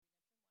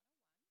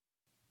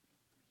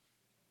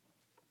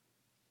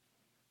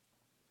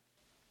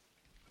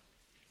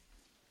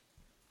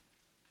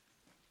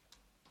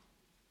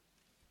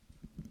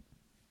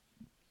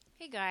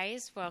Hey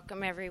guys,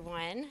 welcome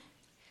everyone.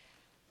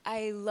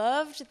 I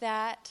loved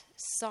that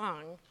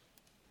psalm,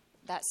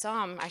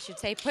 I should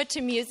say, put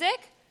to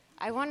music.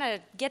 I want to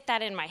get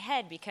that in my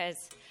head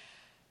because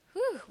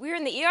we were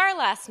in the ER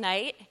last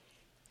night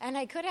and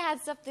I could have had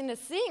something to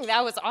sing.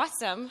 That was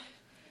awesome.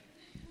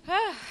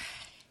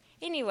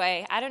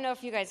 Anyway, I don't know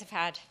if you guys have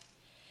had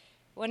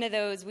one of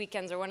those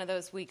weekends or one of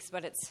those weeks,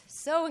 but it's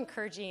so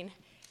encouraging.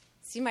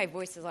 See, my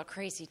voice is all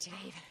crazy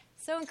today.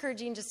 So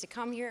encouraging just to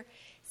come here,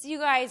 see you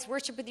guys,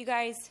 worship with you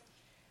guys,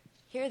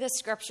 hear this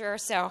scripture.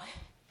 So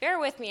bear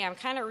with me. I'm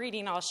kind of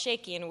reading all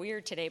shaky and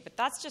weird today, but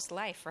that's just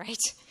life, right?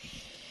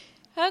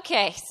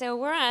 Okay, so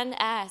we're on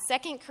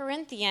 2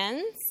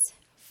 Corinthians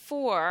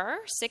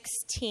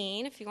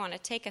 4:16. If you want to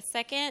take a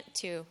second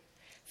to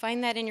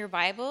find that in your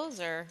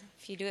Bibles, or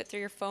if you do it through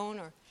your phone,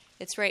 or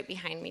it's right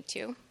behind me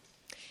too.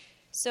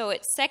 So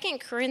it's 2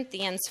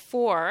 Corinthians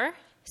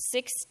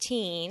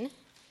 4:16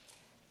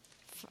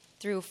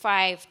 through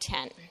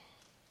 5:10.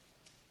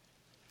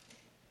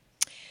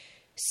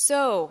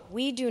 So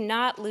we do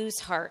not lose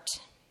heart.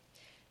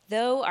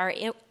 Though our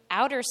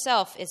outer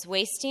self is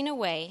wasting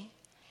away,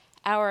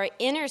 our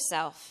inner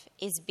self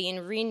is being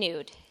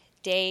renewed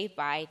day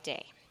by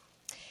day.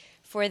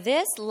 For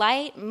this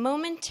light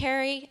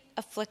momentary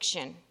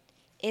affliction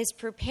is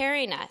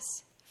preparing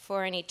us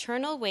for an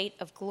eternal weight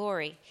of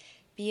glory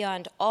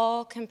beyond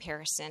all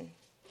comparison,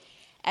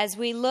 as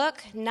we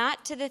look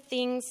not to the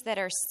things that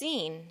are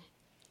seen,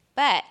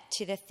 but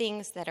to the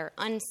things that are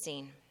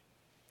unseen.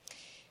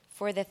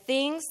 For the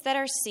things that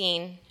are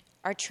seen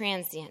are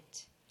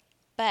transient,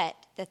 but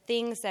the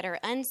things that are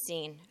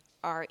unseen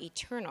are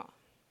eternal.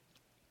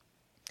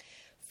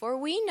 For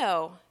we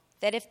know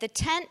that if the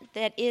tent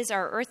that is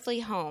our earthly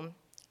home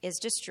is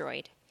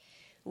destroyed,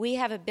 we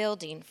have a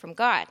building from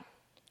God,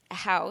 a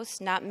house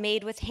not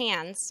made with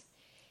hands,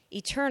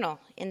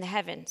 eternal in the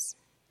heavens.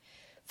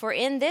 For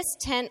in this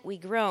tent we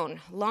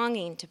groan,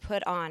 longing to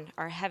put on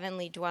our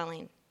heavenly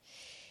dwelling.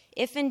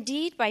 If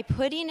indeed by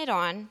putting it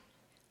on,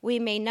 we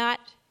may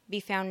not be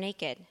found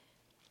naked.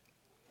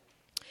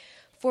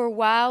 For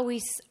while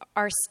we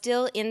are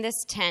still in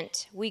this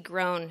tent, we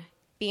groan,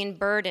 being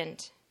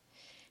burdened,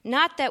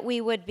 not that we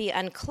would be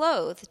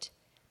unclothed,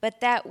 but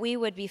that we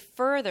would be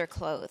further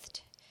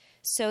clothed,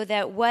 so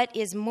that what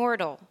is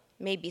mortal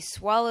may be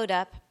swallowed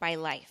up by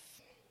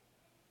life.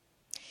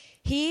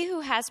 He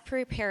who has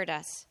prepared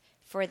us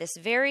for this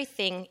very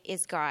thing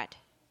is God,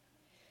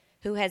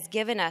 who has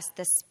given us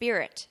the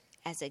Spirit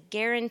as a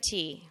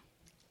guarantee.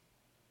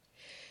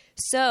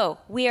 So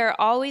we are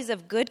always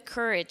of good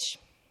courage.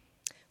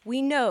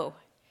 We know.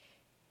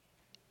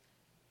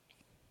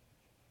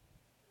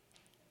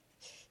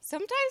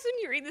 Sometimes when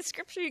you read the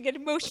scripture, you get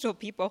emotional,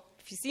 people.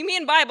 If you see me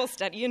in Bible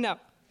study, you know.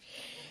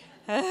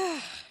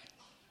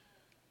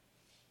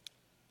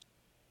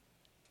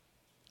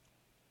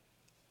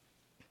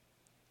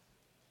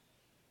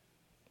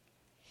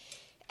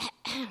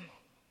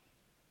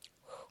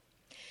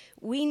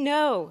 We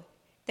know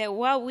that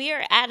while we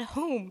are at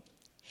home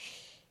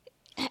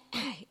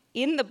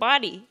in the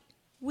body,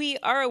 we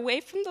are away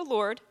from the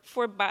Lord,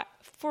 for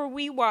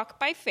we walk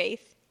by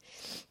faith.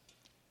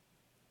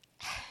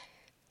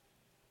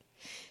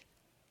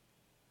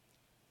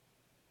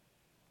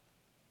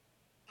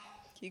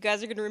 You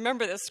guys are going to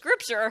remember this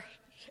scripture.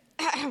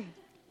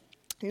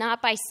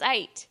 Not by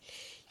sight.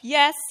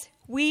 Yes,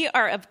 we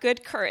are of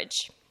good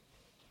courage.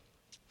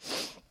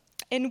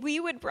 And we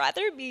would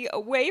rather be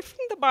away from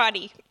the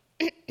body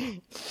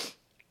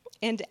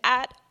and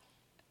at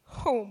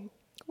home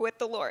with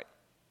the Lord.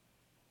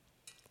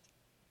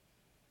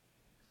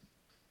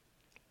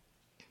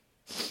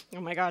 Oh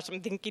my gosh,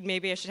 I'm thinking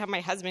maybe I should have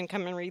my husband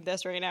come and read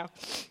this right now.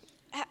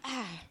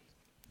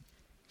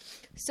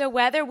 So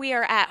whether we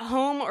are at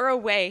home or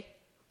away,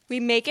 we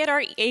make it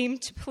our aim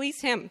to please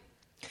him.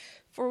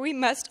 For we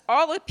must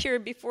all appear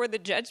before the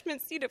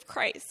judgment seat of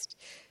Christ,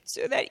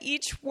 so that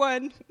each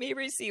one may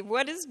receive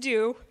what is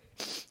due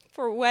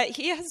for what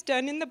he has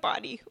done in the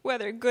body,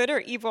 whether good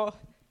or evil.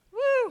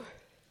 Woo!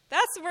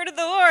 That's the word of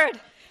the Lord.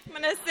 I'm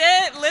going to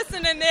sit,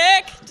 listen to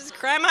Nick, just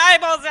cry my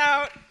eyeballs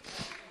out.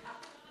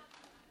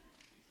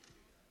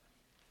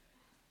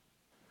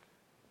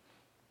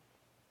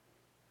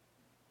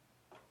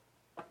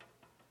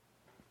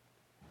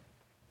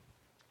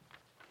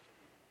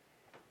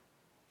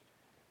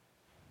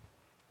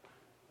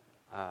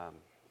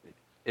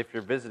 If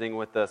you're visiting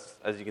with us,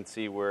 as you can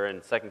see, we're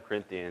in 2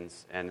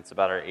 Corinthians, and it's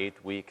about our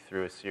 8th week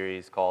through a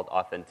series called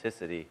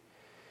Authenticity.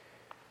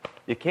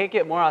 You can't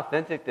get more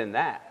authentic than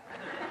that.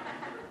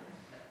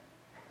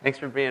 Thanks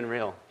for being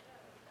real.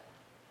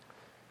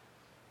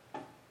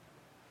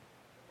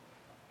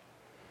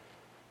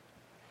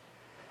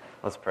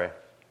 Let's pray.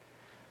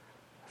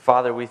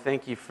 Father, we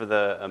thank you for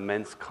the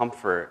immense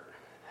comfort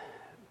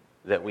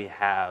that we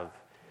have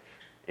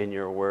in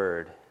your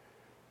word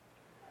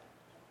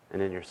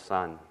and in your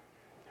Son,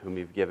 whom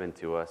you've given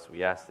to us.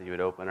 We ask that you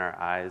would open our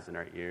eyes and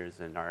our ears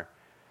and our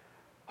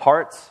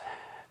hearts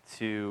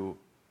to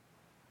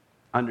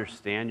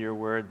understand your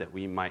word, that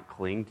we might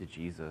cling to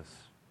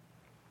Jesus.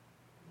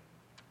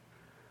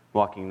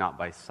 walking not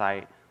by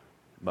sight,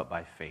 but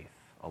by faith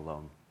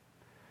alone.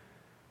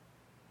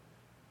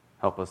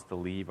 Help us to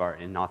leave our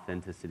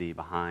inauthenticity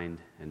behind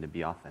and to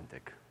be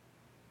authentic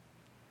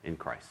in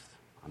Christ.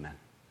 Amen.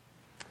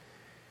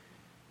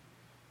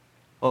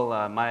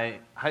 Well, my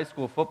high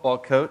school football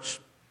coach,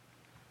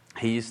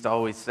 he used to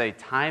always say,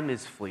 time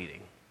is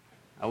fleeting.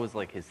 That was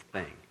like his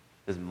thing,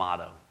 his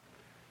motto.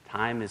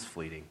 Time is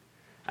fleeting.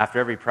 After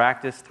every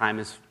practice, time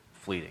is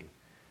fleeting.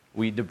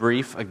 We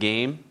debrief a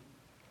game,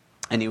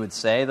 and he would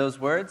say those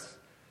words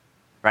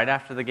right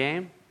after the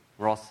game.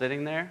 We're all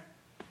sitting there.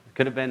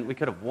 We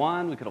could have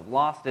won, we could have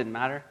lost, didn't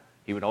matter.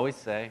 He would always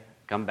say,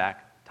 come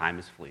back, time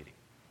is fleeting.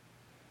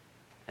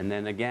 And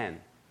then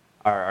again,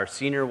 our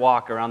senior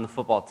walk around the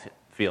football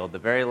field, the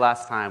very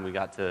last time we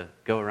got to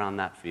go around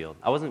that field.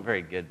 I wasn't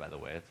very good, by the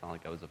way. It's not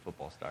like I was a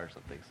football star or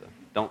something, so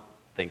don't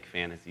think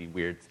fantasy,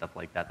 weird stuff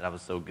like that I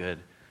was so good.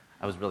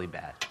 I was really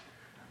bad.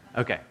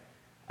 Okay.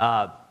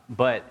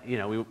 But,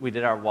 we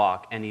did our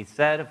walk, and he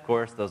said, of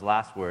course, those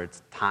last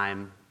words,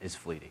 time is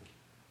fleeting.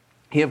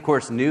 He, of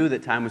course, knew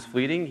that time was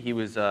fleeting. He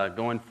was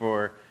going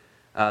for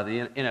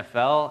the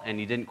NFL, and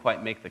he didn't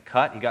quite make the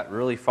cut. He got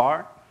really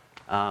far,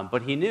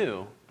 but he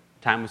knew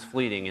time was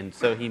fleeting, and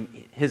so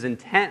his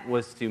intent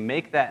was to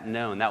make that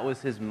known. That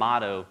was his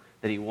motto,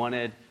 that he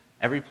wanted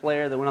every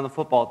player that went on the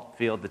football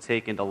field to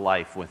take into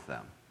life with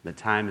them, that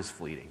time is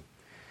fleeting.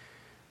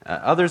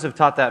 Others have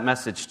taught that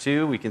message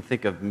too. We can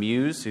think of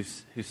Muse,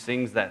 who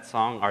sings that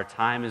song, Our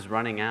Time is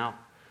Running Out.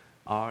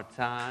 Our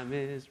time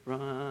is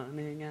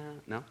running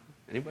out. No?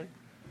 Anybody?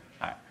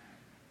 All right.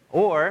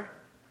 Or,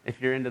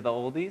 if you're into the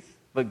oldies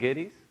but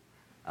goodies,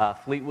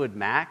 Fleetwood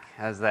Mac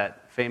has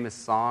that famous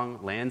song,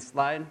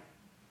 Landslide.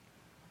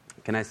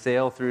 Can I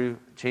sail through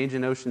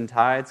changing ocean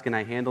tides? Can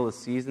I handle the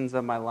seasons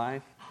of my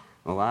life?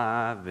 Well,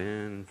 I've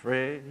been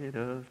afraid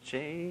of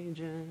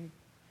changing,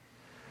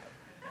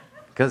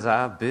 'cause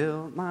I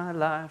built my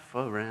life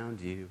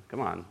around you. Come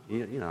on,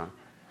 you know.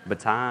 But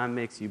time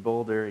makes you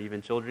bolder.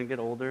 Even children get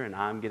older, and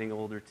I'm getting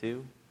older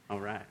too. All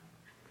right.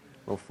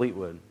 Well,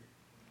 Fleetwood.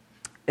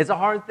 It's a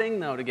hard thing,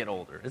 though, to get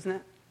older, isn't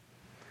it?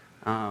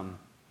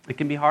 It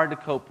can be hard to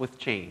cope with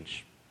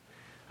change.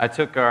 I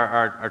took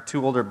our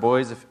two older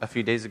boys a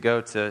few days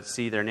ago to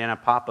see their Nana,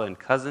 Papa, and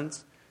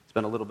cousins.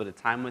 Spent a little bit of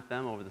time with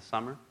them over the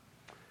summer.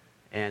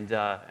 And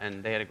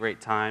they had a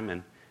great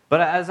time.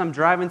 But as I'm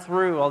driving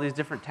through all these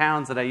different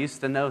towns that I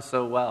used to know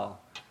so well,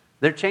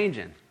 they're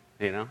changing,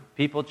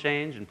 People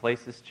change and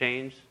places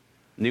change.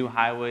 New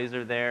highways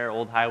are there,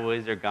 old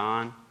highways are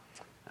gone.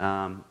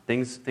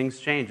 Things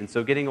change. And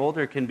so getting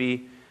older can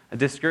be a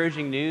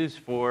discouraging news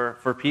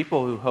for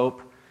people who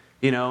hope,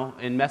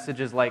 in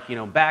messages like,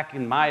 back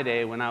in my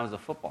day when I was a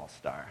football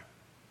star.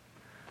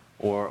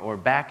 Or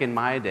back in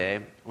my day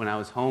when I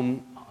was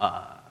homecoming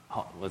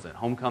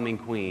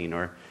queen,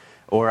 or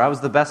I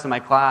was the best in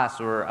my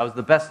class, or I was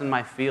the best in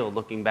my field,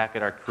 looking back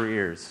at our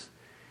careers.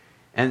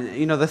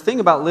 And, the thing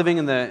about living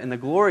in the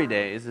glory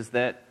days is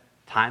that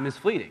time is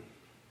fleeting.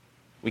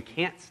 We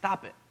can't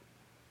stop it.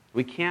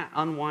 We can't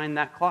unwind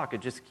that clock.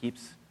 It just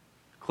keeps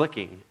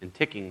clicking and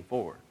ticking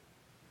forward.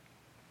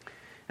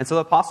 And so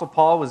the Apostle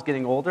Paul was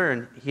getting older,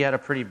 and he had a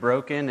pretty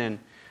broken, and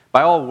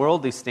by all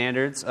worldly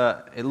standards,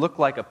 it looked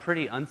like a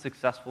pretty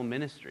unsuccessful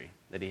ministry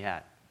that he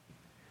had.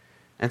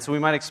 And so we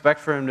might expect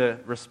for him to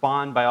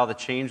respond by all the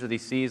change that he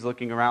sees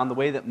looking around the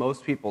way that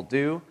most people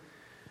do,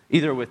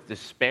 either with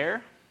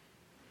despair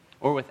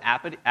or with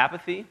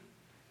apathy.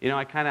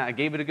 I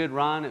gave it a good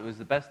run. It was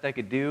the best I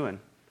could do and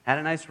had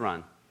a nice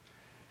run.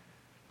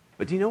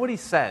 But do you know what he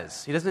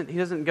says? He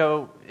doesn't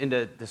go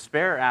into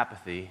despair or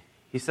apathy.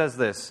 He says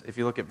this, if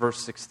you look at verse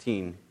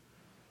 16.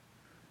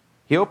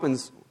 He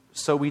opens,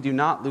 so we do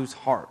not lose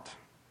heart.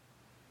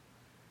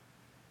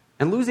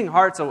 And losing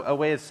heart's a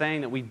way of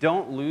saying that we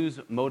don't lose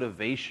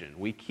motivation.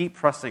 We keep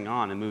pressing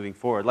on and moving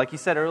forward. Like he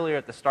said earlier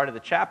at the start of the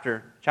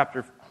chapter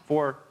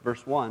 4,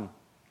 verse 1,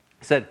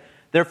 he said,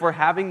 therefore,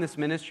 having this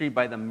ministry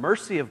by the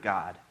mercy of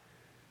God,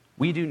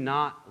 we do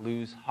not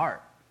lose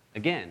heart.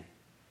 Again,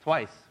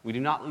 twice, we do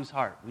not lose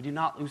heart. We do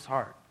not lose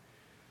heart.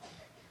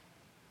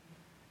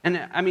 And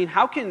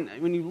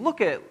when you look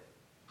at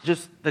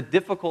just the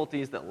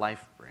difficulties that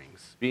life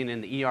brings, being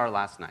in the ER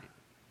last night,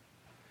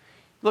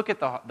 look at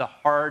the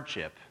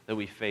hardship that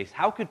we face.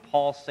 How could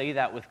Paul say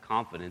that with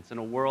confidence in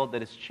a world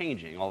that is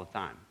changing all the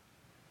time,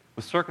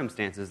 with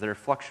circumstances that are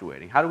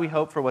fluctuating? How do we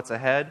hope for what's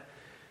ahead?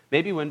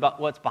 Maybe when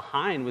what's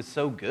behind was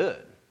so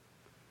good,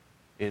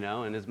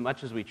 and as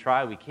much as we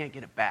try, we can't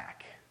get it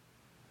back.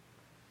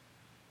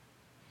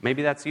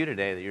 Maybe that's you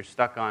today, that you're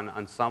stuck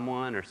on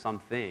someone or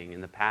something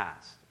in the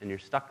past, and you're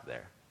stuck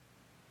there,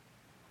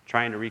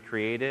 trying to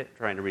recreate it,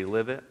 trying to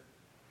relive it.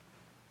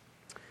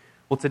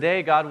 Well,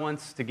 today, God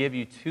wants to give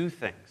you two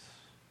things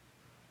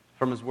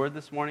from His Word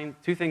this morning,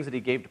 two things that He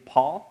gave to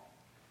Paul,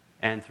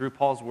 and through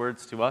Paul's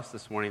words to us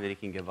this morning that He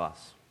can give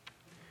us.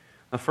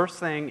 The first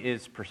thing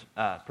is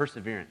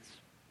perseverance.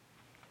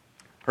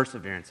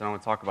 Perseverance, and I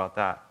want to talk about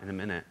that in a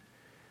minute.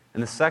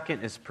 And the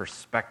second is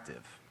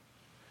perspective.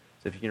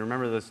 So if you can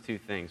remember those two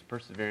things,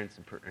 perseverance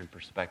and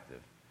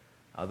perspective.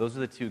 Those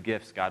are the two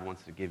gifts God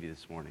wants to give you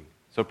this morning.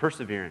 So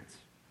perseverance.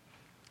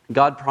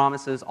 God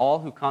promises all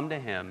who come to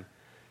him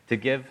to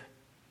give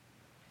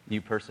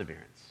you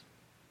perseverance.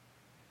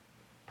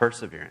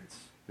 Perseverance.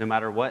 No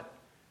matter what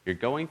you're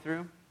going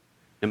through,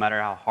 no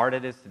matter how hard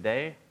it is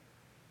today,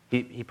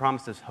 he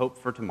promises hope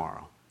for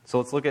tomorrow. So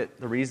let's look at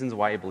the reasons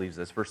why he believes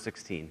this. Verse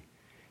 16. He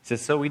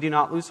says, "So we do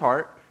not lose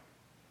heart.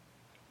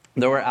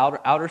 Though our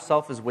outer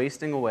self is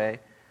wasting away,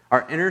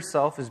 our inner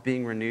self is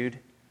being renewed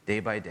day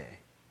by day.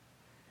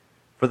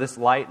 For this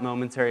light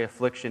momentary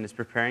affliction is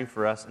preparing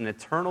for us an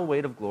eternal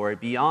weight of glory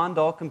beyond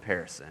all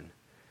comparison."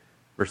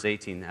 Verse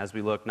 18, "As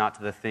we look not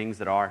to the things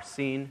that are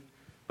seen,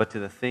 but to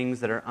the things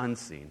that are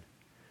unseen.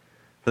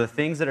 For the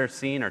things that are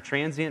seen are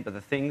transient, but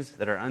the things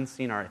that are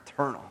unseen are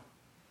eternal."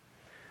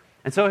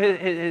 And so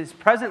his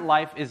present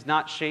life is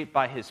not shaped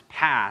by his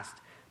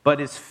past,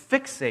 but is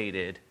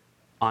fixated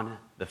on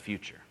the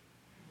future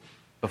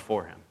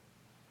before him.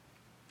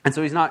 And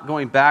so he's not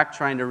going back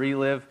trying to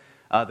relive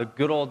the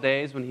good old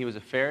days when he was a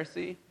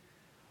Pharisee,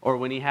 or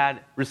when he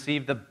had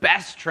received the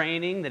best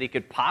training that he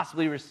could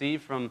possibly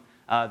receive from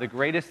the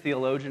greatest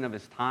theologian of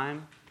his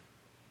time,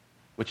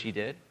 which he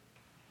did.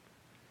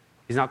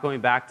 He's not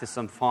going back to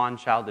some fond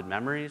childhood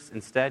memories.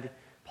 Instead,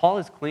 Paul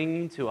is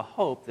clinging to a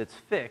hope that's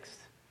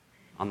fixed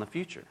on the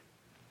future.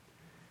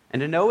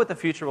 And to know what the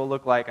future will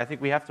look like, I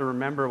think we have to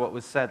remember what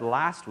was said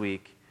last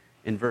week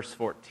in verse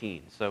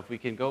 14. So if we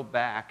can go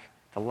back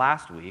to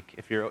last week,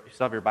 if you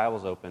still have your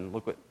Bibles open,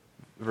 look at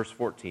verse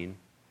 14.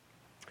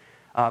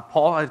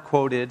 Paul had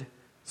quoted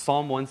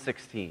Psalm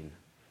 116,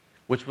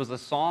 which was a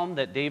psalm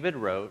that David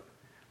wrote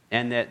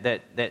and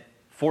that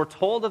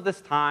foretold of this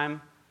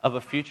time of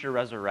a future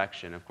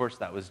resurrection. Of course,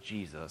 that was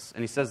Jesus.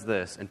 And he says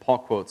this, and Paul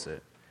quotes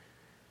it.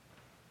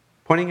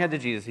 Pointing ahead to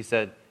Jesus, he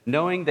said,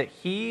 "Knowing that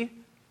he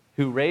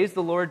who raised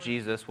the Lord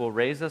Jesus will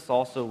raise us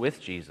also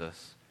with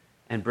Jesus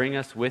and bring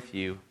us with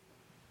you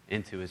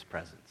into his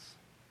presence."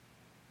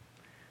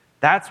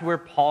 That's where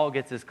Paul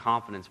gets his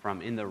confidence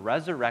from, in the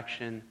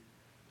resurrection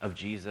of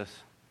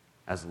Jesus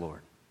as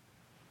Lord.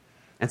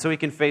 And so he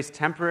can face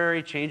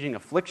temporary changing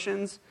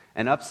afflictions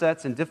and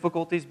upsets and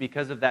difficulties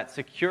because of that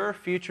secure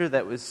future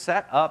that was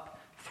set up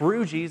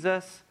through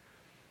Jesus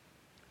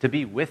to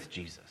be with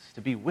Jesus,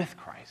 to be with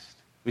Christ.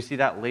 We see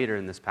that later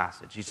in this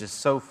passage. He's just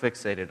so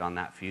fixated on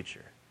that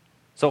future,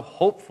 so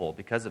hopeful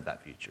because of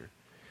that future,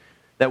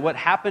 that what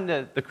happened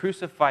to the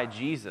crucified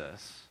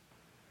Jesus,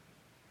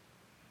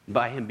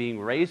 by him being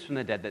raised from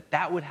the dead,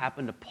 that would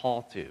happen to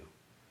Paul too,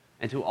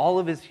 and to all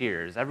of his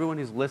hearers, everyone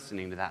who's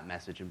listening to that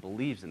message and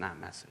believes in that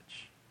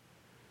message.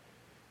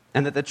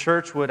 And that the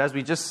church would, as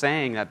we just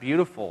sang, that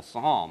beautiful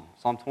psalm,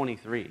 Psalm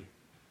 23,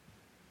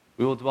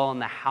 "We will dwell in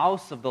the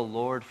house of the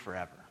Lord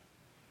forever."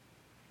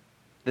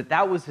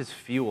 That was his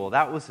fuel,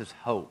 that was his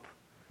hope.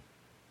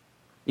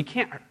 You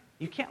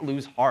can't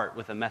lose heart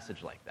with a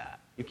message like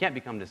that. You can't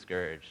become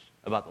discouraged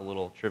about the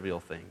little trivial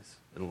things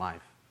in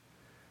life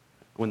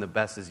when the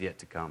best is yet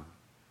to come.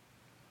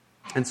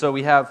 And so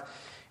we have,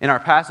 in our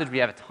passage, we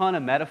have a ton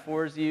of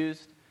metaphors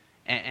used,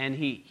 and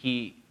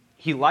he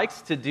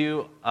likes to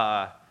do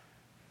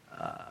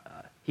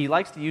he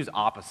likes to use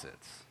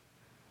opposites.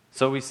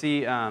 So we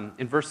see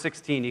in verse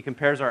 16, he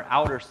compares our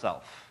outer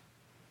self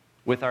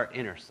with our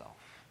inner self.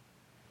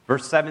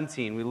 Verse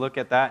 17, we look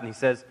at that, and he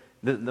says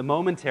the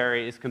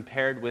momentary is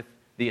compared with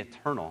the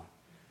eternal.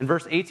 In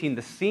verse 18,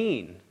 the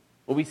seen,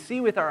 what we see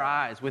with our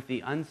eyes, with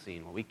the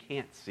unseen, what we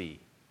can't see,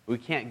 what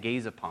we can't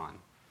gaze upon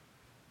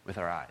with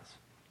our eyes.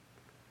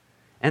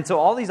 And so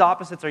all these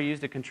opposites are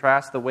used to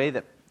contrast the way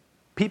that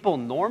people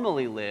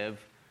normally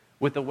live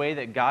with the way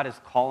that God is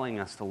calling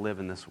us to live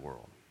in this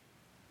world.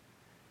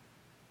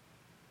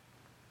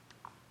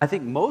 I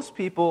think most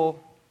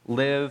people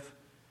live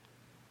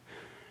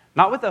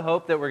not with the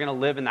hope that we're going to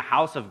live in the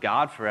house of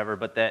God forever,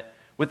 but that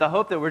with the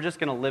hope that we're just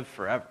going to live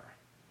forever.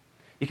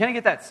 You kind of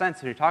get that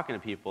sense when you're talking to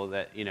people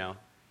that,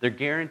 they're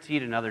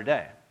guaranteed another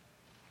day.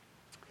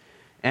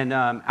 And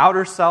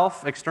outer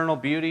self, external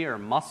beauty or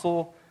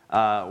muscle,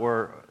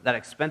 or that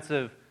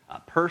expensive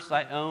purse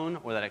I own,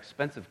 or that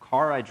expensive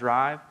car I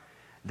drive,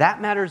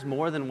 that matters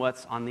more than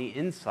what's on the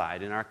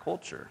inside in our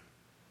culture.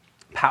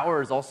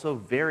 Power is also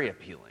very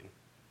appealing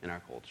in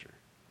our culture.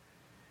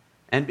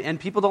 And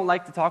people don't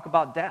like to talk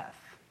about death.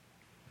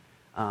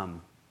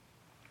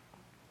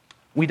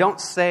 We don't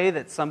say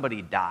that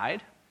somebody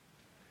died.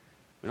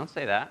 We don't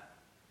say that.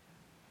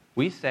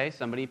 We say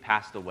somebody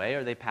passed away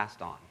or they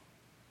passed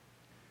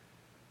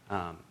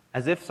on.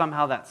 As if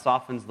somehow that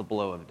softens the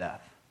blow of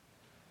death.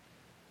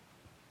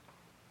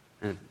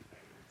 And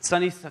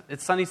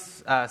it's sunny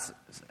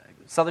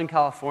Southern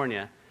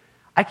California.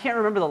 I can't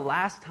remember the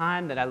last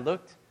time that I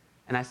looked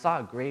and I saw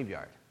a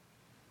graveyard.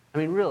 I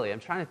mean, really, I'm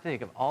trying to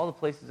think of all the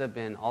places I've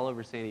been all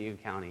over San Diego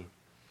County.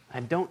 I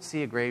don't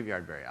see a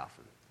graveyard very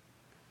often.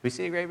 Do we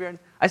see a graveyard?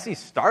 I see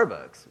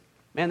Starbucks.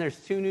 Man, there's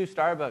 2 new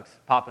Starbucks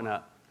popping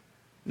up.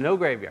 No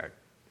graveyard.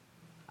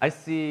 I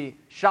see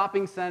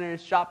shopping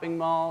centers, shopping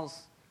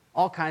malls,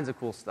 all kinds of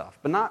cool stuff,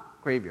 but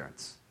not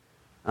graveyards.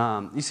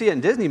 You see it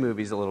in Disney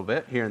movies a little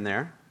bit here and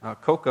there.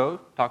 Coco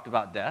talked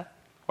about death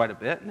quite a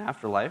bit in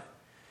afterlife.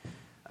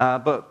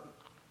 But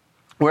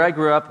where I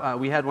grew up,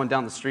 we had one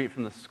down the street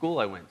from the school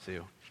I went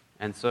to.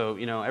 And so,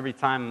 every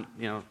time,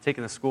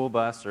 taking the school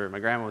bus or my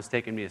grandma was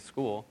taking me to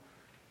school,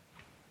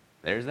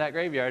 there's that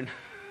graveyard.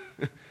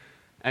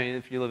 I mean,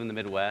 if you live in the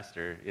Midwest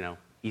or,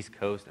 East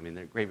Coast, I mean,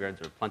 the graveyards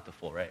are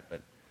plentiful, right?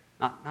 But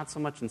not so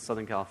much in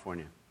Southern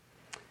California.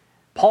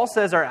 Paul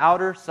says our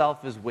outer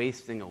self is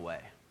wasting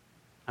away.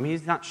 I mean,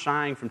 he's not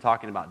shying from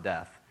talking about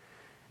death.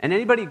 And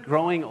anybody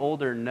growing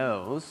older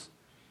knows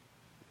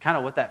kind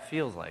of what that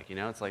feels like.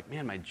 It's like,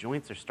 man, my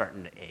joints are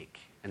starting to ache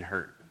and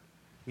hurt.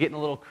 I'm getting a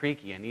little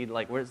creaky. I need,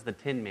 where's the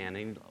Tin Man?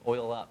 I need to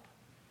oil up.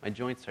 My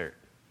joints hurt.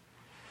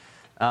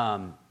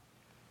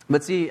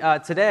 But see,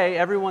 today,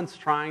 everyone's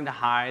trying to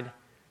hide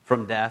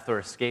from death or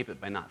escape it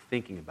by not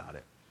thinking about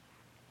it.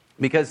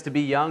 Because to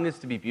be young is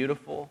to be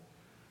beautiful.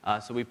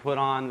 So we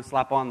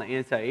slap on the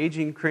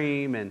anti-aging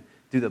cream and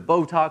do the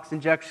Botox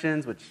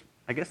injections, which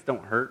I guess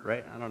don't hurt,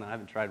 right? I don't know. I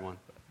haven't tried one.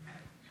 But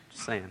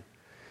just saying.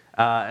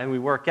 And we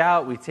work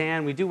out, we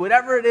tan, we do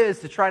whatever it is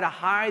to try to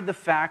hide the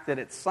fact that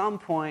at some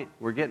point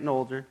we're getting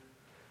older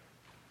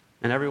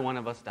and every one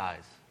of us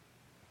dies.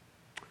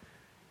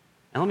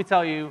 And let me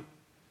tell you,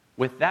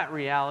 with that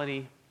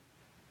reality,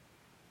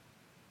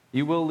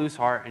 you will lose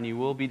heart and you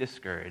will be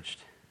discouraged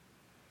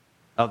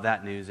of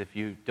that news if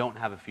you don't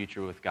have a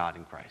future with God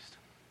in Christ.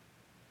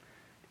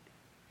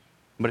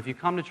 But if you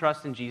come to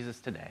trust in Jesus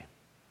today,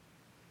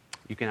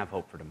 you can have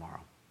hope for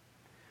tomorrow.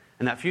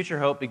 And that future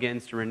hope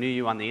begins to renew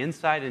you on the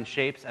inside and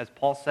shapes, as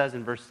Paul says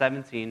in verse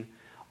 17,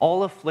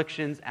 all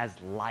afflictions as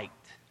light.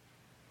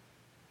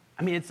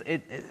 I mean,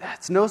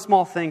 it's no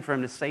small thing for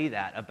him to say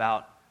that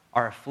about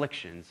our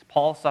afflictions.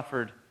 Paul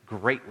suffered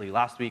greatly.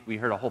 Last week we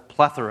heard a whole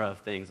plethora of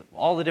things,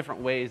 all the different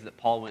ways that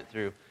Paul went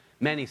through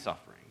many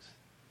sufferings.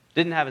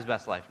 Didn't have his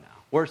best life now.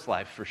 Worst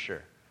life for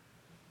sure.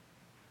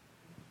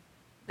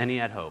 And he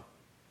had hope.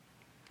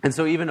 And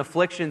so even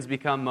afflictions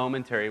become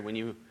momentary when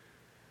you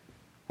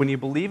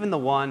believe in the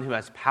one who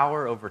has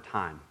power over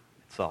time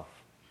itself.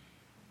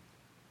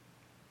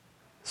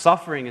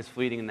 Suffering is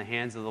fleeting in the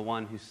hands of the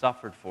one who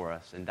suffered for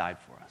us and died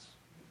for us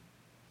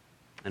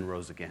and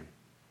rose again.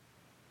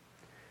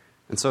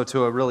 And so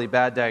to a really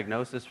bad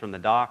diagnosis from the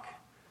doc,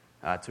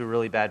 to a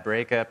really bad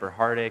breakup or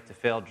heartache, to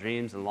failed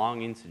dreams and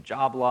longings, to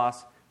job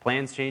loss,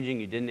 plans changing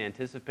you didn't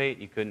anticipate,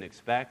 you couldn't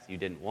expect, you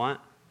didn't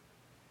want,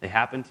 they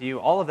happened to you.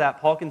 All of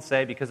that, Paul can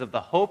say, because of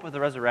the hope of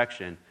the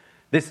resurrection,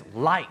 this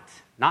light,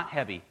 not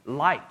heavy,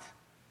 light,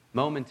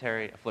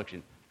 momentary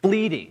affliction,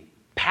 fleeting,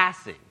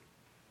 passing.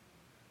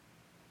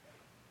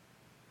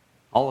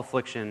 All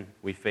affliction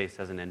we face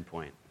has an end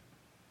point.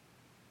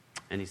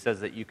 And he says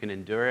that you can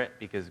endure it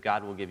because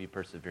God will give you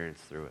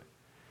perseverance through it.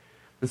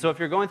 And so if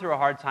you're going through a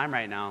hard time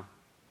right now,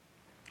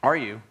 are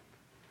you?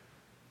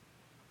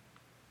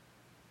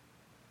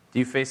 Do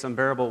you face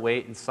unbearable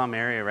weight in some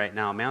area right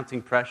now?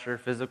 Mounting pressure,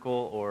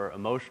 physical or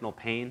emotional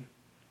pain,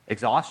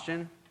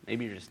 exhaustion?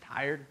 Maybe you're just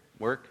tired,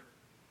 work,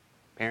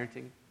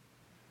 parenting.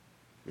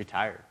 You're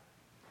tired.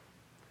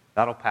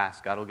 That'll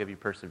pass. God will give you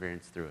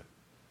perseverance through it.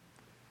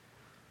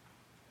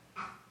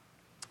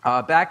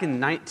 Back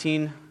in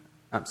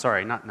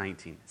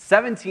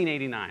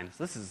 1789.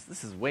 So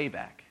this is way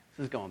back.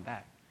 This is going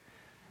back.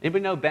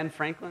 Anybody know Ben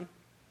Franklin?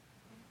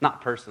 Not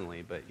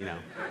personally, but you know.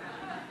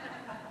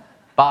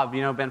 Bob,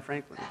 you know Ben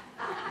Franklin?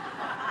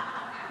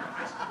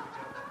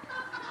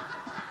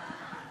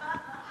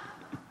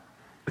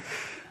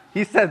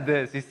 He said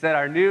this. He said,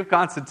 our new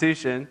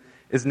Constitution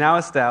is now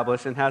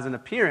established and has an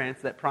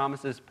appearance that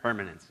promises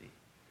permanency.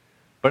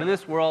 But in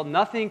this world,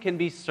 nothing can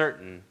be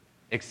certain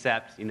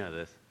except, you know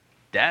this,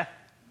 death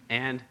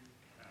and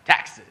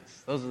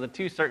taxes. Those are the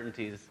two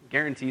certainties,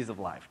 guarantees of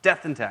life.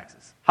 Death and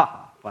taxes. Ha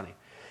ha, funny.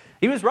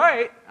 He was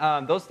right.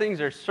 Those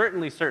things are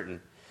certainly certain.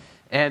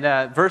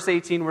 And verse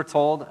 18, we're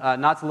told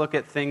not to look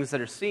at things that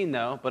are seen,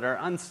 though, but are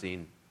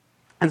unseen.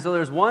 And so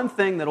there's one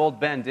thing that old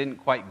Ben didn't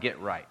quite get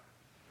right.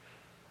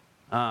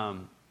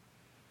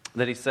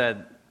 That he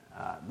said,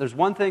 there's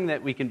one thing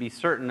that we can be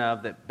certain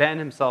of that Ben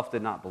himself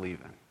did not believe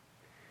in.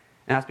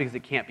 And that's because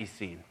it can't be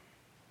seen.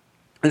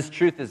 This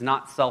truth is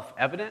not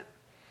self-evident.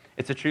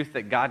 It's a truth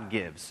that God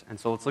gives. And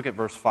so let's look at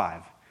verse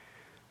 5.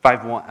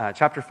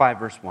 Chapter 5,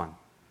 verse 1.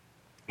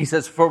 He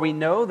says, for we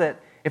know that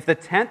if the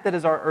tent that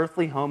is our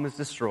earthly home is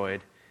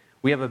destroyed,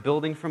 we have a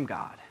building from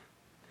God,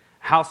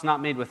 a house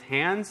not made with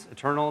hands,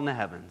 eternal in the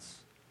heavens.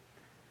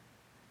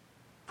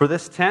 For in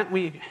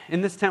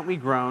this tent we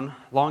groan,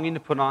 longing to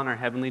put on our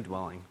heavenly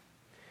dwelling,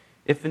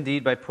 if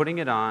indeed by putting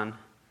it on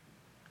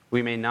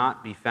we may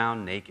not be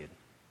found naked.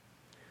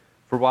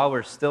 For while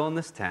we're still in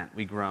this tent,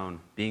 we groan,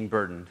 being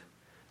burdened,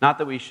 not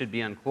that we should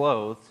be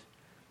unclothed,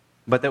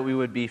 but that we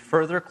would be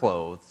further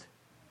clothed,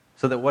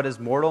 so that what is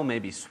mortal may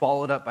be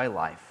swallowed up by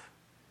life.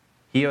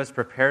 He who has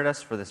prepared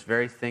us for this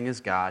very thing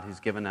is God, who's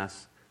given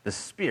us the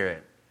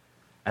Spirit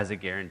as a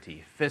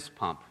guarantee. Fist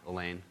pump,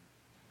 Elaine.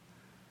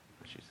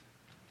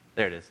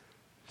 There it is.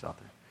 It's out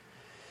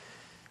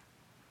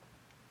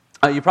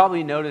there. You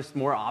probably noticed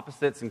more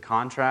opposites and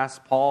contrasts.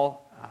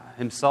 Paul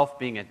himself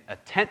being a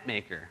tent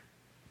maker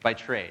by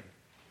trade.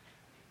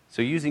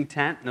 So using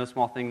tent, no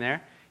small thing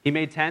there. He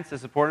made tents to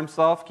support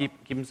himself,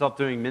 keep himself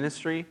doing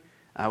ministry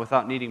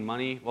without needing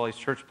money while he's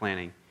church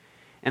planting.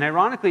 And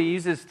ironically, he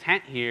uses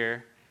tent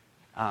here,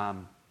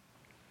 and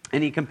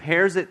he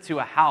compares it to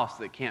a house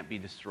that can't be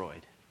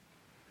destroyed.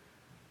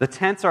 The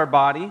tent's our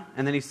body,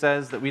 and then he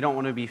says that we don't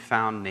want to be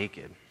found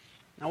naked.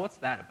 Now, what's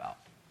that about?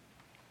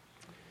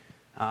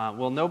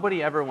 Well,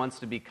 nobody ever wants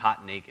to be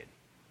caught naked.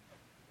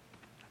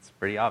 That's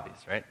pretty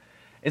obvious, right?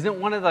 Isn't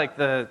one of like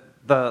the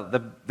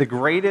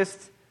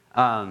greatest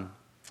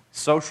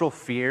social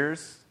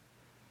fears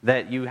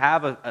that you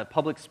have a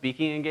public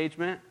speaking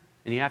engagement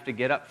and you have to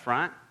get up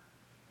front,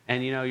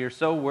 and you're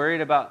so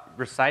worried about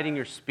reciting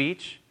your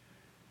speech,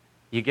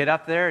 you get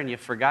up there and you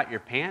forgot your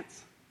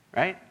pants,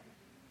 right?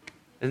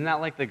 Isn't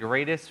that like the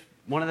greatest,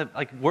 one of the,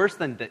 like worse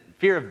than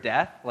fear of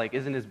death, like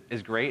isn't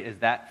as great as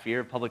that fear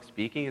of public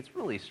speaking? It's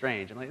really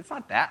strange. I'm like, it's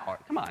not that hard.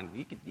 Come on,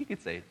 you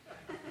could say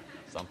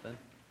something.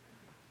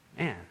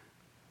 Man.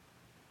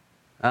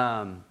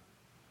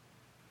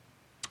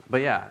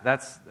 But yeah,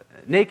 that's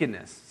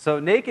nakedness. So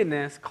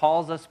nakedness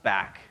calls us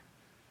back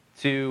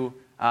to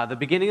the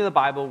beginning of the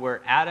Bible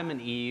where Adam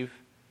and Eve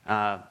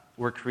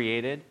were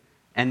created.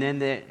 And then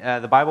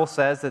the Bible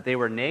says that they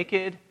were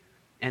naked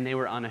and they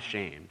were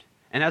unashamed.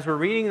 And as we're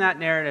reading that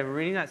narrative, we're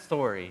reading that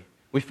story,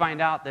 we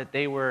find out that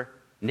they were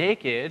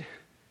naked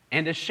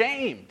and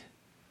ashamed,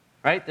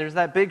 right? There's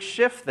that big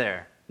shift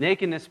there.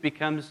 Nakedness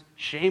becomes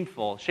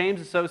shameful. Shame's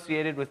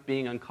associated with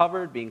being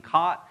uncovered, being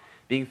caught,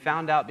 being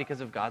found out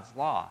because of God's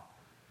law.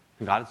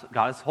 And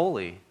God is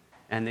holy,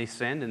 and they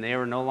sinned, and they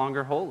were no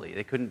longer holy.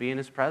 They couldn't be in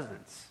his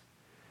presence.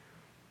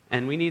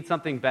 And we need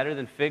something better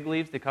than fig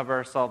leaves to cover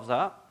ourselves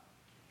up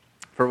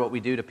for what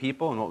we do to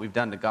people and what we've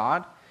done to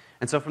God.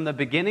 And so from the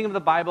beginning of the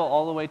Bible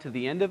all the way to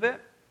the end of it,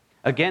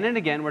 again and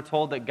again we're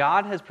told that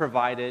God has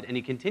provided, and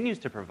he continues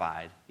to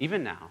provide,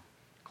 even now,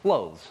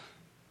 clothes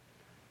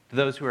to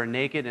those who are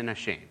naked and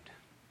ashamed.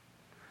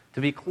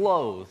 To be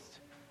clothed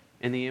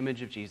in the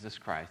image of Jesus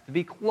Christ. To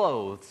be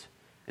clothed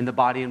in the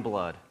body and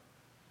blood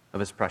of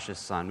his precious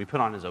Son. We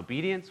put on his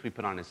obedience, we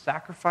put on his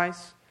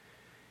sacrifice,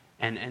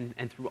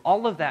 and through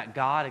all of that,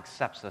 God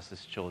accepts us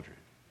as children,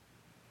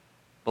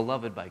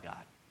 beloved by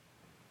God.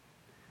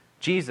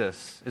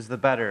 Jesus is the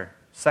better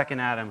second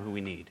Adam who we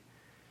need.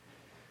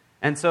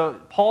 And so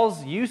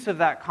Paul's use of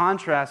that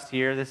contrast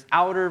here, this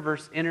outer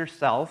versus inner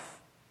self,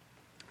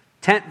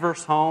 tent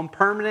versus home,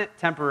 permanent,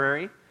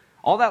 temporary,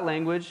 all that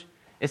language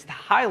is to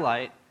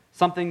highlight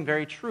something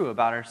very true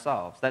about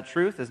ourselves. That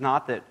truth is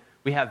not that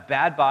we have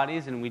bad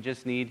bodies and we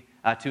just need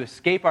to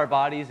escape our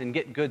bodies and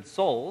get good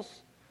souls,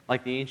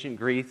 like the ancient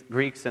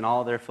Greeks and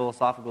all their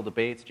philosophical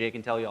debates. Jay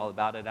can tell you all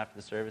about it after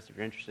the service if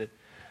you're interested.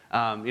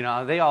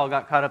 They all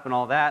got caught up in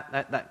all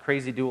that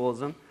crazy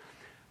dualism.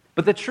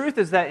 But the truth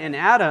is that in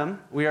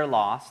Adam, we are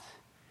lost,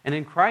 and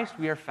in Christ,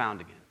 we are found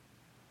again.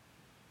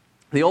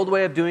 The old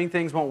way of doing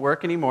things won't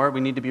work anymore.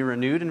 We need to be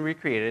renewed and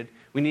recreated.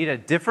 We need a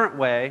different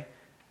way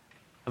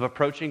of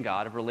approaching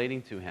God, of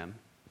relating to him,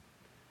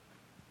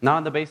 not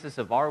on the basis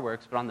of our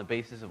works, but on the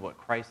basis of what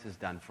Christ has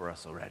done for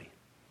us already.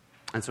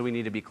 And so we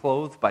need to be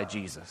clothed by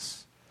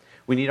Jesus.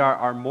 We need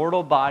our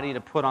mortal body to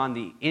put on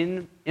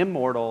the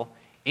immortal,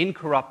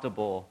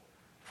 incorruptible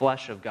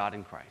flesh of God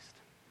in Christ.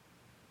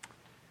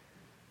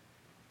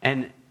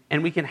 And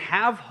we can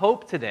have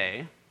hope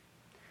today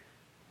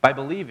by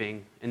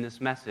believing in this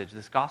message,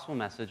 this gospel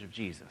message of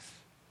Jesus.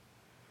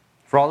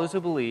 For all those who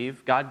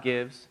believe, God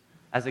gives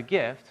as a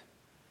gift,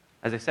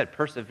 as I said,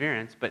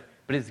 perseverance, but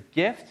his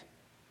gift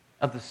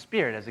of the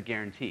Spirit as a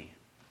guarantee.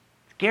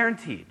 It's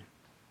guaranteed.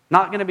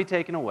 Not going to be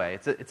taken away.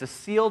 It's a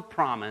sealed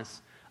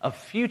promise of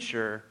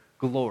future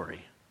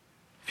glory,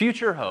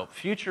 future hope,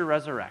 future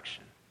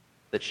resurrection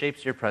that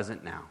shapes your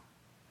present now.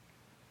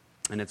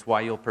 And it's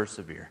why you'll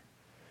persevere.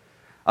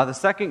 The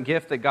second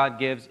gift that God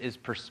gives is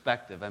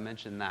perspective. I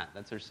mentioned that.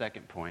 That's our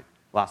second point,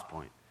 last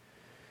point.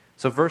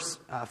 So verse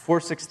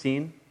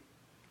 4:16,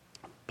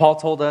 Paul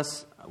told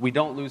us we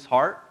don't lose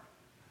heart.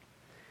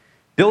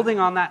 Building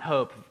on that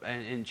hope,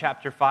 in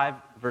chapter 5,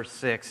 verse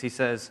 6,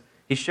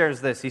 he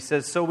shares this. He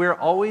says, so we're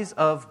always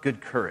of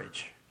good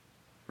courage.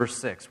 Verse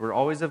 6, we're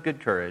always of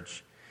good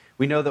courage.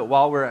 We know that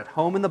while we're at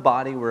home in the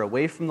body, we're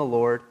away from the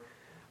Lord.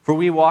 For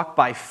we walk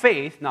by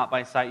faith, not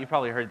by sight. You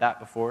probably heard that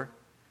before.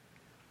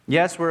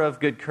 Yes, we're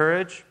of good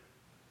courage,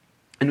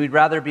 and we'd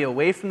rather be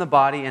away from the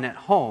body and at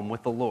home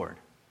with the Lord.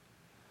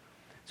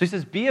 So he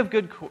says, be of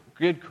good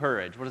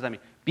courage. What does that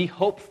mean? Be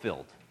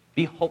hope-filled.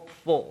 Be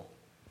hopeful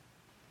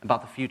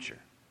about the future.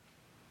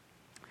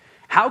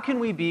 How can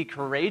we be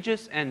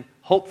courageous and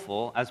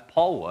hopeful, as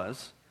Paul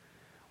was,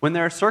 when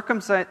there are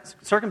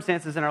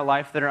circumstances in our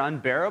life that are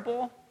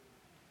unbearable,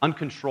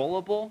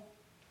 uncontrollable,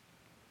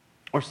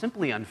 or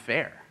simply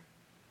unfair?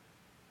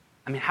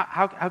 I mean,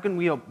 how can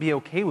we be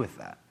okay with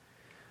that?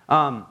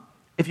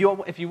 If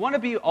you want to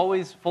be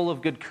always full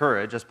of good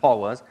courage, as Paul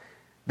was,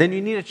 then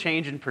you need a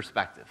change in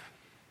perspective.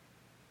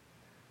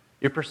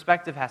 Your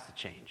perspective has to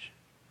change.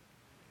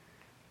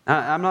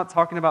 I'm not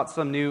talking about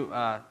some new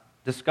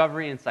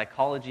discovery in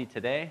psychology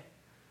today.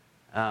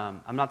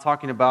 I'm not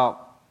talking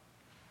about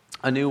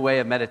a new way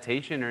of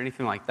meditation or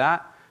anything like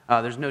that.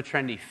 There's no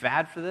trendy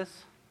fad for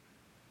this.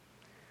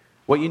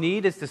 What you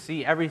need is to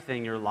see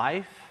everything, your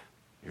life,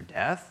 your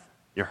death,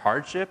 your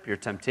hardship, your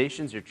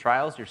temptations, your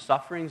trials, your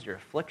sufferings, your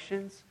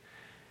afflictions,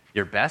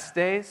 your best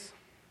days,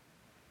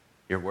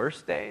 your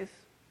worst days,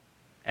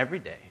 every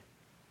day.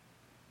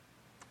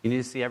 You need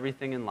to see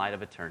everything in light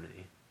of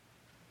eternity.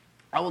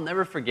 I will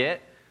never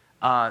forget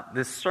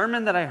this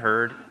sermon that I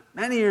heard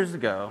many years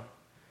ago.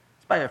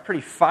 It's by a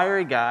pretty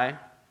fiery guy.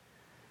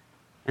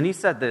 And he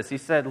said this. He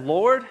said,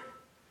 "Lord,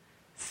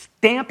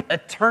 stamp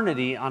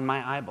eternity on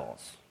my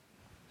eyeballs."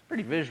 It's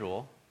pretty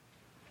visual.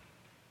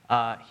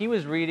 He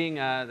was reading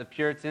the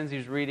Puritans. He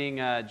was reading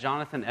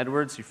Jonathan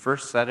Edwards, who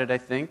first said it, I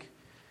think.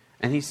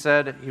 And he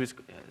said, he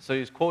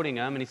was quoting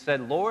him, and he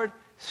said, "Lord,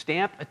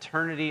 stamp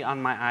eternity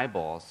on my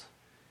eyeballs."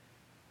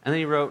 And then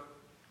he wrote,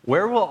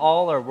 "Where will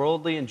all our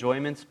worldly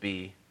enjoyments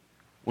be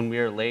when we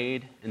are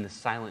laid in the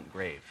silent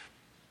grave?"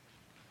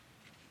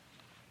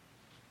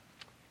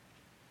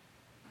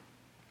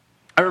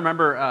 I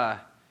remember,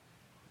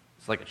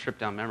 it's like a trip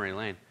down memory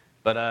lane,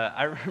 but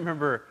I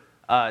remember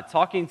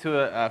talking to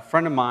a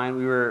friend of mine.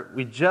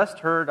 We just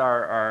heard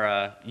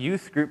our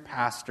youth group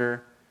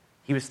pastor.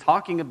 He was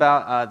talking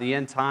about the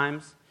end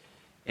times,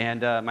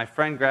 and my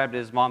friend grabbed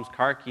his mom's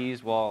car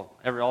keys while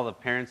all the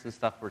parents and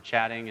stuff were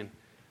chatting and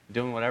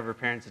doing whatever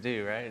parents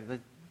do, right?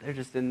 They're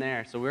just in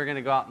there. So we were going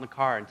to go out in the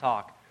car and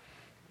talk.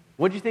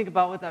 What'd you think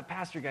about what that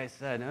pastor guy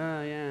said?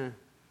 Oh, yeah.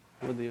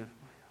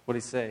 What'd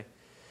he say?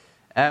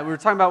 We were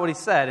talking about what he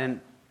said,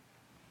 and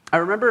I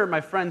remember my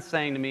friend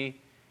saying to me,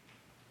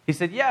 he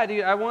said, "Yeah,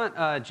 dude, I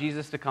want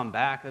Jesus to come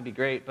back. That'd be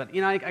great. But,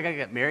 I got to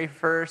get married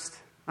first.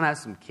 I want to have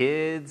some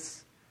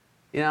kids.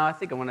 I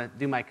think I want to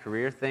do my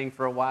career thing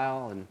for a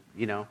while."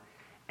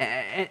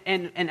 And,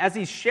 and as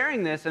he's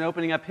sharing this and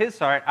opening up his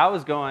heart, I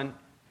was going,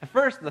 at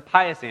first, the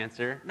pious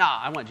answer, "No,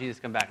 I want Jesus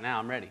to come back now.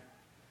 I'm ready."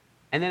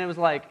 And then it was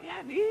like,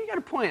 "Yeah, you got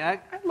a point.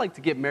 I'd like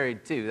to get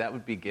married too. That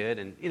would be good.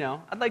 And,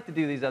 I'd like to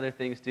do these other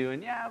things too.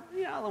 And, yeah,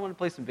 I want to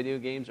play some video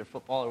games or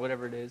football or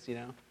whatever it is,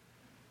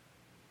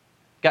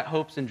 Got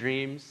hopes and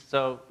dreams.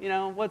 So,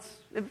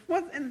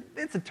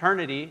 it's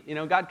eternity.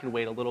 God can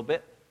wait a little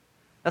bit."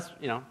 That's,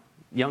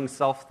 young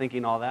self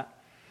thinking all that.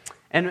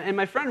 And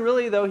my friend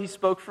really, though, he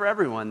spoke for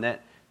everyone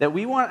that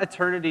we want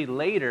eternity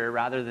later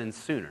rather than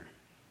sooner.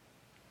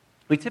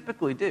 We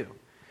typically do.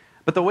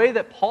 But the way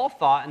that Paul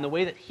thought and the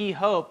way that he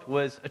hoped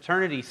was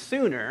eternity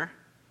sooner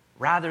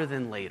rather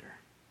than later.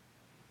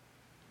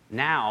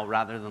 Now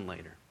rather than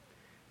later.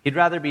 He'd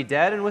rather be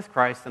dead and with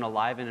Christ than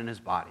alive and in his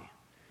body,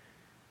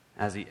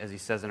 as he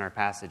says in our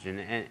passage.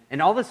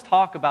 And all this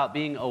talk about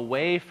being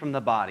away from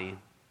the body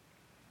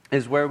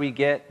is where we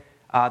get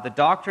the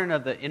doctrine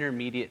of the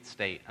intermediate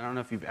state. I don't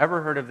know if you've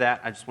ever heard of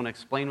that. I just want to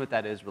explain what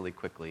that is really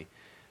quickly.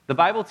 The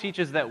Bible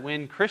teaches that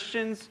when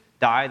Christians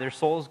die, their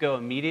souls go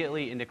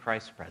immediately into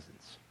Christ's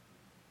presence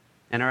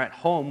and are at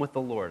home with the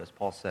Lord, as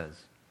Paul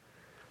says,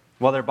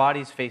 while their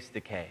bodies face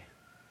decay.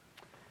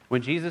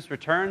 When Jesus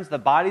returns, the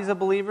bodies of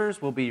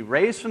believers will be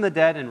raised from the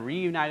dead and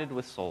reunited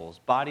with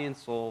souls, body and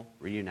soul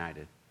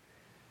reunited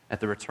at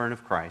the return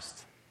of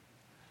Christ,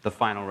 the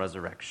final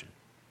resurrection.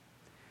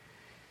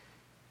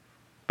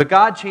 But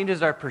God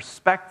changes our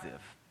perspective.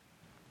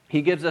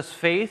 He gives us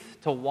faith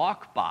to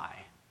walk by,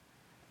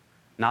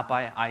 not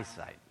by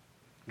eyesight.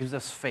 He gives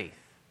us faith.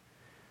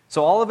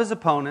 So all of his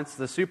opponents,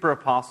 the super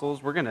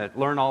apostles, we're going to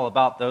learn all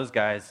about those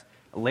guys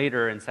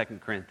later in 2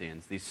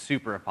 Corinthians, these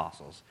super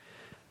apostles.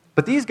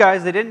 But these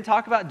guys, they didn't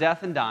talk about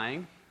death and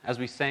dying, as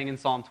we sang in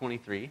Psalm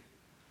 23. They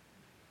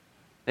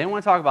didn't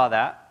want to talk about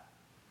that.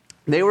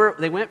 They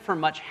went for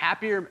much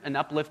happier and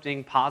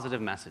uplifting,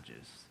 positive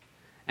messages.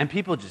 And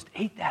people just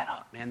ate that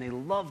up, man. They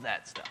loved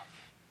that stuff.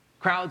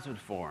 Crowds would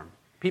form.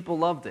 People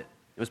loved it.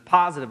 It was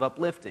positive,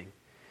 uplifting.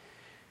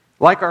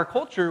 Like our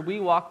culture, we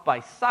walk by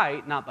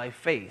sight, not by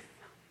faith.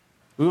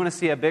 We want to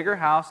see a bigger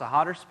house, a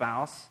hotter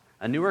spouse,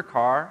 a newer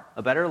car,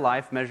 a better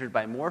life measured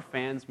by more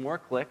fans, more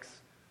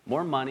clicks,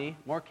 more money,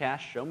 more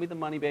cash. Show me the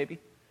money, baby.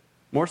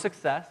 More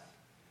success.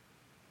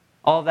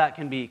 All of that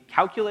can be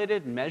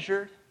calculated,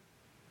 measured,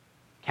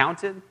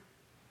 counted.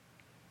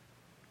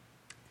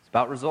 It's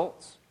about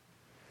results.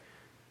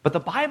 But the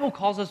Bible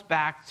calls us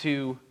back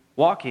to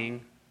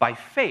walking by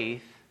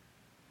faith,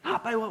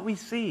 not by what we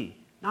see,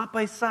 not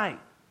by sight.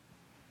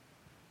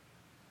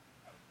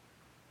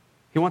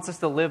 He wants us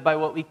to live by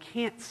what we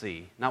can't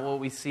see, not what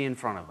we see in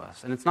front of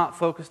us. And it's not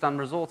focused on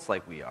results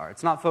like we are.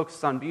 It's not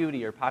focused on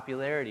beauty or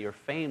popularity or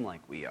fame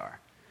like we are.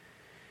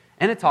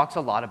 And it talks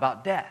a lot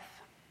about death,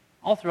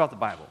 all throughout the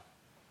Bible.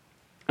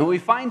 And what we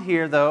find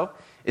here, though,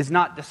 is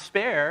not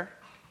despair,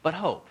 but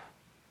hope.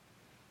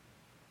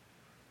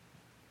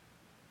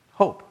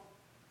 Hope.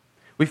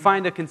 We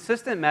find a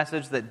consistent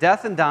message that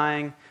death and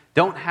dying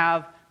don't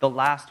have the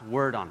last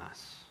word on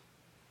us.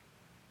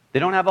 They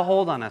don't have a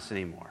hold on us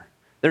anymore.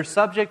 They're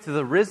subject to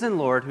the risen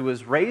Lord who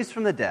was raised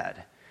from the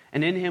dead,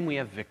 and in him we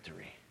have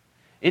victory.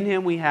 In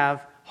him we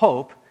have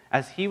hope.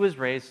 As he was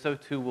raised, so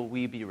too will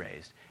we be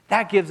raised.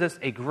 That gives us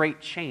a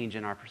great change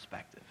in our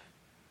perspective.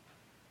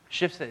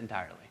 Shifts it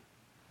entirely.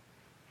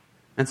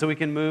 And so we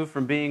can move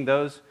from being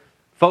those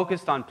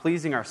focused on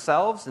pleasing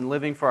ourselves and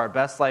living for our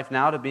best life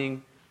now to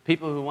being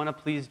people who want to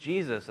please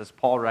Jesus, as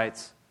Paul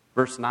writes,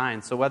 verse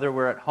 9. So whether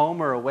we're at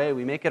home or away,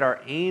 we make it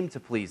our aim to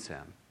please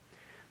him.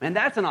 Man,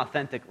 that's an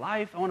authentic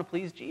life. I want to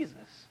please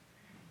Jesus.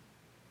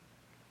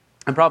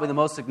 And probably the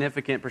most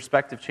significant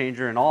perspective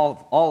changer in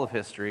all of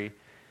history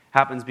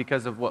happens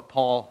because of what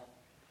Paul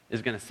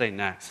is going to say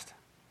next.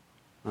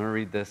 I'm going to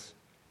read this,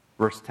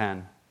 verse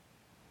 10.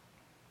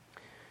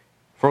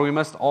 For we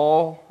must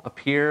all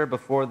appear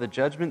before the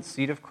judgment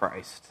seat of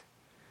Christ,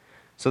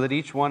 so that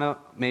each one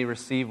may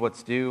receive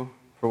what's due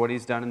for what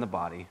he's done in the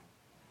body,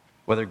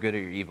 whether good or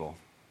evil.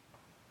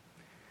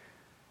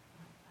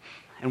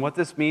 And what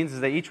this means is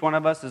that each one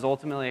of us is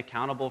ultimately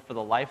accountable for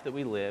the life that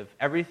we live,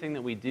 everything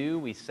that we do,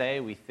 we say,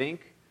 we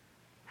think,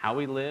 how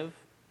we live,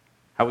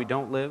 how we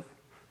don't live.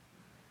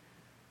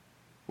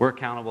 We're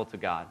accountable to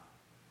God.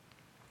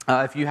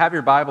 If you have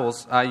your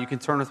Bibles, you can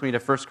turn with me to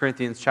 1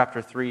 Corinthians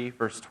chapter 3,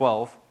 verse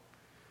 12.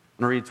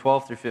 I'm going to read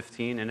 12 through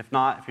 15, and if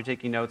not, if you're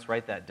taking notes,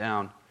 write that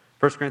down.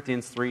 1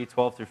 Corinthians 3,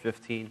 12 through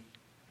 15.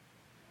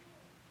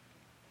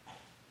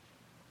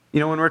 You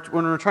know, when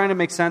we're trying to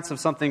make sense of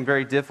something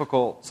very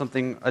difficult,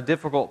 a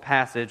difficult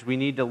passage, we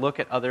need to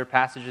look at other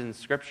passages in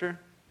Scripture.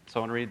 So I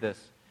want to read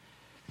this.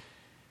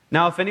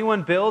 Now, if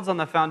anyone builds on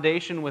the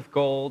foundation with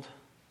gold,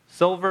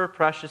 silver,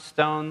 precious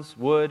stones,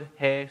 wood,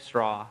 hay,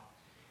 straw,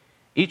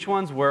 each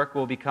one's work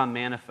will become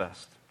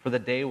manifest, for the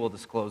day will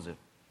disclose it,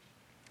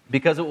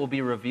 because it will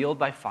be revealed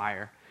by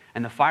fire,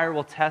 and the fire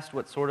will test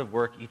what sort of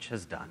work each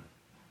has done.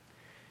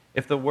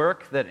 If the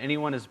work that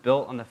anyone has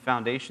built on the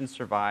foundation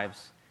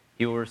survives,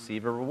 he will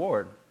receive a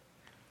reward.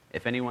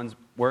 If anyone's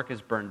work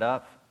is burned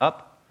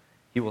up,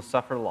 he will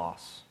suffer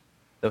loss,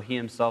 though he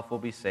himself will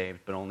be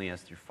saved, but only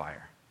as through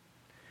fire.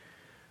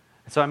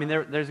 So,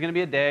 there's going to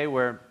be a day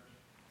where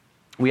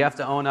we have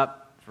to own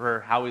up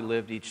for how we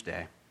lived each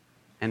day,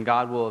 and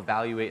God will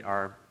evaluate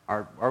our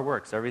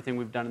works, everything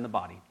we've done in the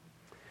body.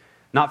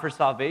 Not for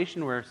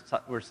salvation,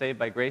 we're saved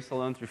by grace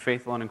alone, through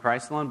faith alone, in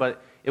Christ alone,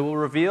 but it will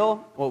reveal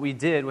what we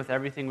did with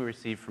everything we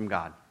received from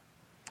God.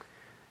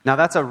 Now,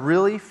 that's a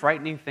really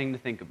frightening thing to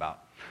think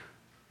about.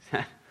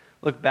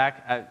 Look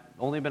back, I've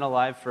only been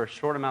alive for a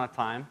short amount of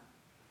time,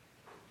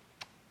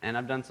 and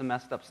I've done some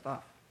messed up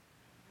stuff.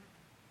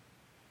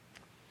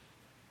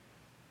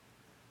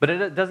 But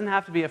it doesn't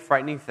have to be a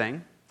frightening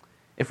thing.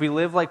 If we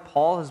live like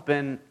Paul has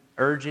been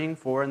urging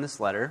for in this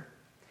letter,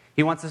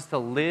 he wants us to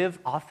live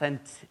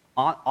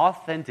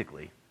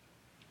authentically.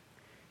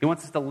 He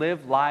wants us to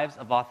live lives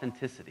of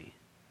authenticity.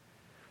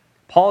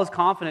 Paul is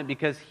confident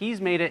because he's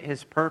made it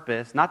his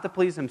purpose not to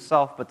please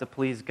himself, but to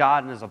please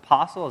God. And as an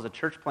apostle, as a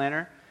church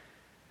planner,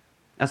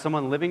 as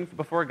someone living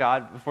before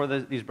God, before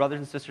these brothers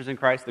and sisters in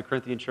Christ, the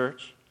Corinthian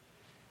church,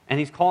 and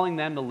he's calling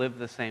them to live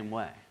the same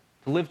way,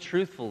 to live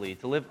truthfully,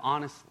 to live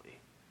honestly.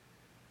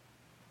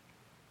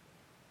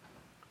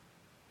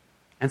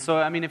 And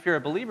so, if you're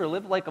a believer,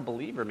 live like a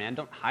believer, man.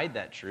 Don't hide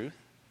that truth.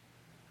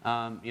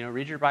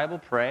 Read your Bible,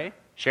 pray,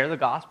 share the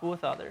gospel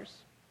with others.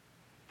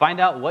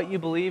 Find out what you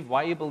believe,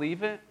 why you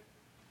believe it.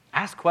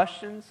 Ask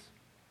questions.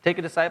 Take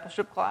a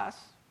discipleship class.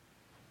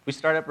 We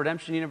start up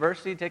Redemption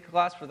University, take a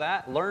class for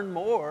that. Learn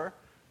more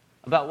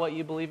about what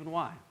you believe and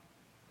why.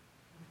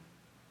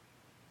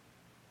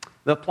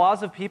 The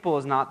applause of people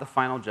is not the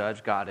final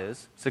judge. God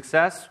is.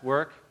 Success,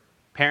 work,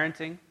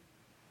 parenting,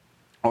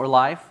 or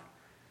life,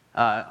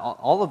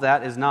 all of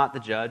that is not the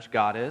judge.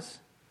 God is.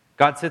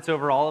 God sits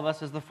over all of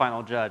us as the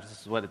final judge.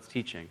 This is what it's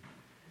teaching.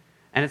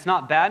 And it's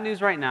not bad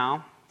news right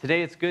now.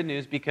 Today it's good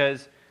news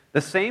because the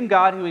same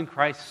God who in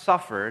Christ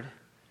suffered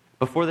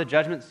before the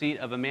judgment seat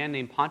of a man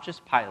named Pontius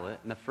Pilate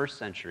in the first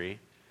century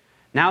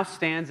now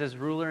stands as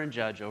ruler and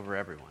judge over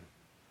everyone,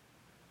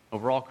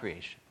 over all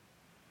creation.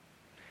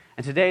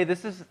 And today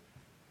this is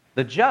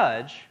the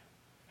judge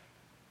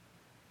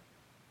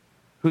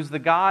who's the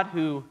God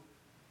who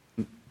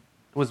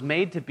was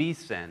made to be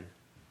sin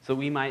so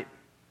we might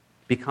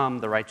become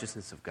the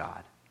righteousness of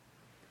God.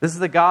 This is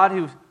the God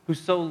who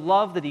so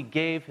loved that he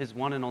gave his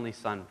one and only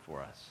Son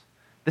for us.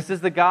 This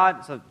is the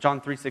God, so John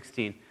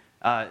 3:16,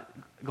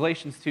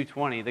 Galatians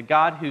 2:20, the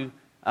God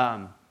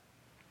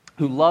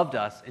who loved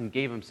us and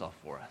gave himself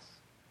for us.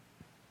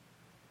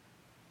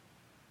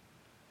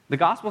 The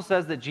gospel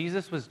says that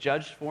Jesus was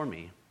judged for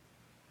me,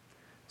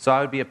 so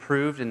I would be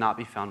approved and not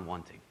be found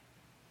wanting.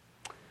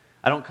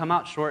 I don't come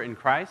out short in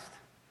Christ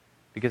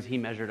because he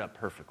measured up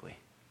perfectly.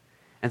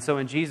 And so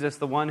in Jesus,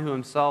 the one who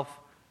himself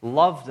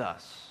loved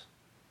us,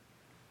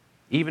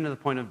 even to the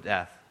point of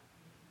death,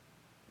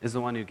 is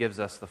the one who gives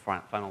us the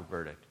final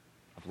verdict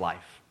of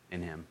life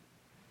in him.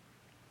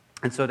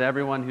 And so to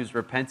everyone who's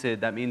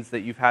repented, that means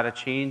that you've had a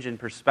change in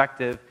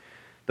perspective.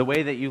 The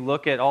way that you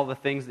look at all the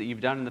things that you've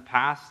done in the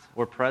past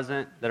or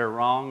present that are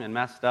wrong and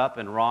messed up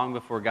and wrong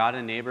before God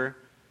and neighbor,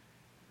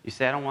 you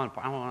say, I don't want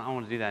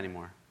to do that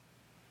anymore.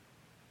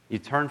 You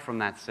turn from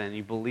that sin.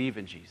 You believe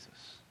in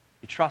Jesus.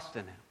 You trust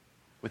in him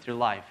with your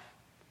life.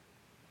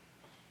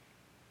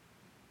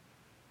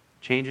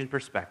 Change in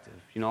perspective.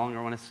 You no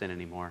longer want to sin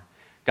anymore.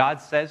 God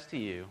says to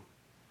you,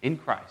 in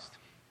Christ,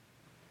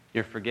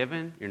 You're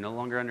forgiven. You're no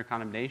longer under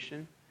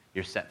condemnation.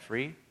 You're set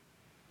free.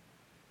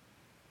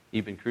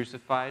 You've been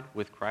crucified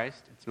with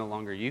Christ. It's no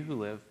longer you who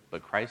live,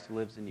 but Christ who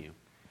lives in you.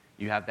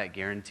 You have that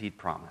guaranteed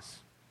promise.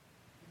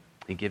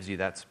 He gives you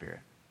that Spirit.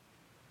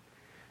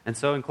 And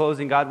so in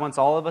closing, God wants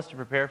all of us to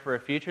prepare for a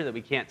future that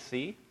we can't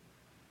see.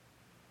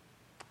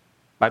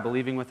 By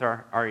believing with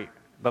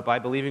by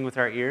believing with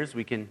our ears,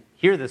 we can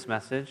hear this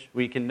message.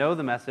 We can know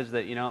the message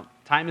that,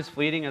 time is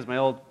fleeting, as my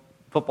old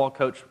football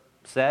coach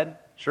said,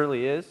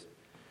 surely is.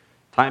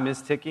 Time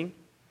is ticking.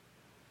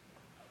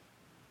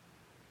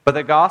 But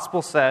the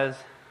gospel says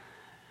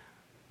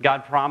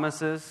God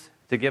promises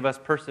to give us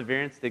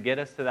perseverance to get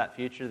us to that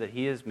future that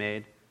He has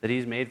made, that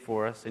He's made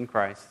for us in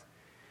Christ.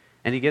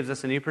 And He gives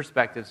us a new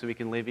perspective so we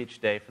can live each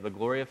day for the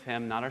glory of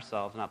Him, not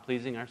ourselves, not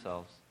pleasing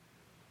ourselves,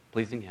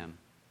 pleasing Him.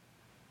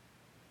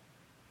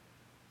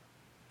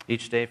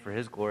 Each day for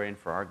His glory and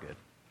for our good.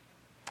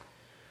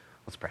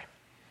 Let's pray.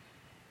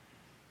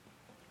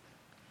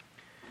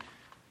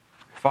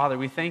 Father,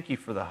 we thank You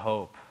for the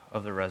hope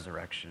of the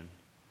resurrection.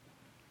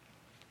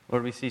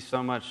 Lord, we see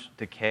so much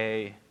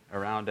decay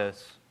around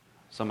us,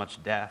 so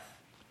much death,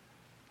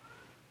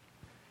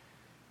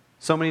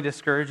 so many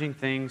discouraging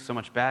things, so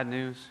much bad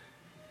news.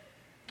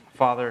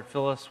 Father,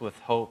 fill us with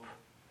hope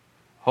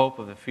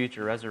of the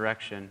future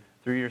resurrection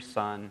through Your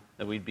Son,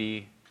 that we'd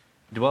be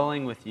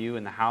dwelling with You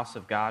in the house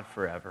of God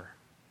forever.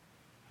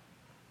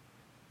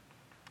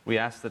 We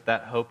ask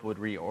that hope would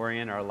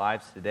reorient our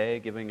lives today,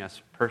 giving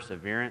us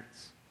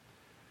perseverance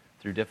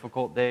through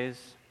difficult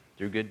days,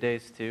 through good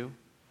days too.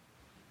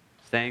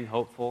 Staying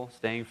hopeful,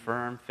 staying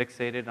firm,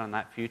 fixated on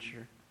that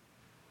future.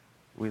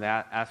 We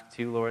ask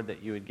too, Lord,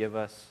 that You would give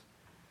us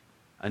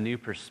a new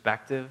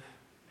perspective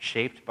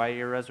shaped by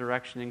Your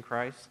resurrection in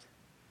Christ,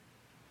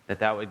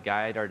 that would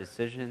guide our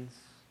decisions,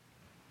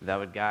 that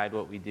would guide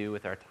what we do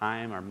with our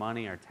time, our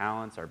money, our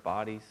talents, our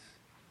bodies.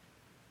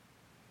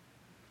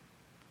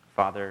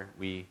 Father,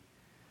 we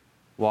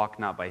walk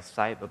not by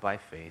sight but by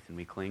faith, and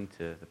we cling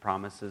to the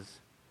promises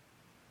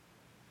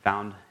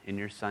found in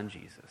Your Son,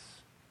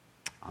 Jesus.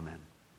 Amen.